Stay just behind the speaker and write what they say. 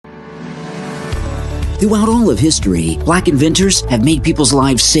Throughout all of history, Black inventors have made people's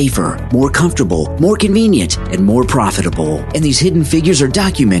lives safer, more comfortable, more convenient, and more profitable. And these hidden figures are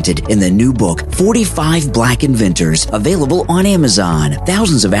documented in the new book, 45 Black Inventors, available on Amazon.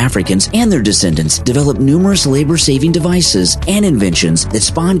 Thousands of Africans and their descendants developed numerous labor-saving devices and inventions that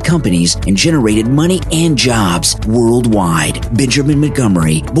spawned companies and generated money and jobs worldwide. Benjamin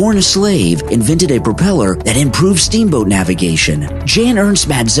Montgomery, born a slave, invented a propeller that improved steamboat navigation. Jan Ernst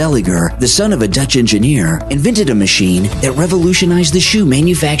Matzeliger, the son of a Dutch engineer, invented a machine that revolutionized the shoe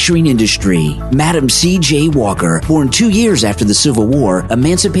manufacturing industry. Madam C.J. Walker, born 2 years after the Civil War,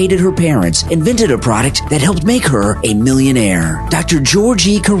 emancipated her parents, invented a product that helped make her a millionaire. Dr. George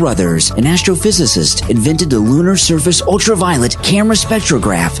E. Carruthers, an astrophysicist, invented the lunar surface ultraviolet camera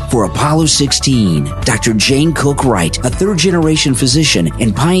spectrograph for Apollo 16. Dr. Jane Cook Wright, a third-generation physician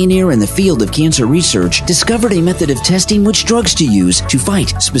and pioneer in the field of cancer research, discovered a method of testing which drugs to use to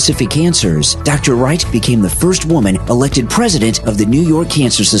fight specific cancers. Dr. Wright became the first woman elected president of the New York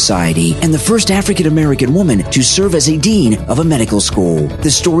Cancer Society and the first African-American woman to serve as a dean of a medical school. The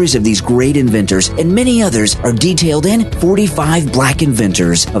stories of these great inventors and many others are detailed in 45 Black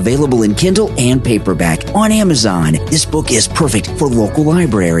Inventors, available in Kindle and paperback on Amazon. This book is perfect for local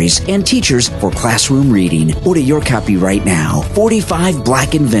libraries and teachers for classroom reading. Order your copy right now. 45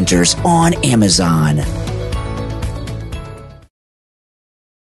 Black Inventors on Amazon.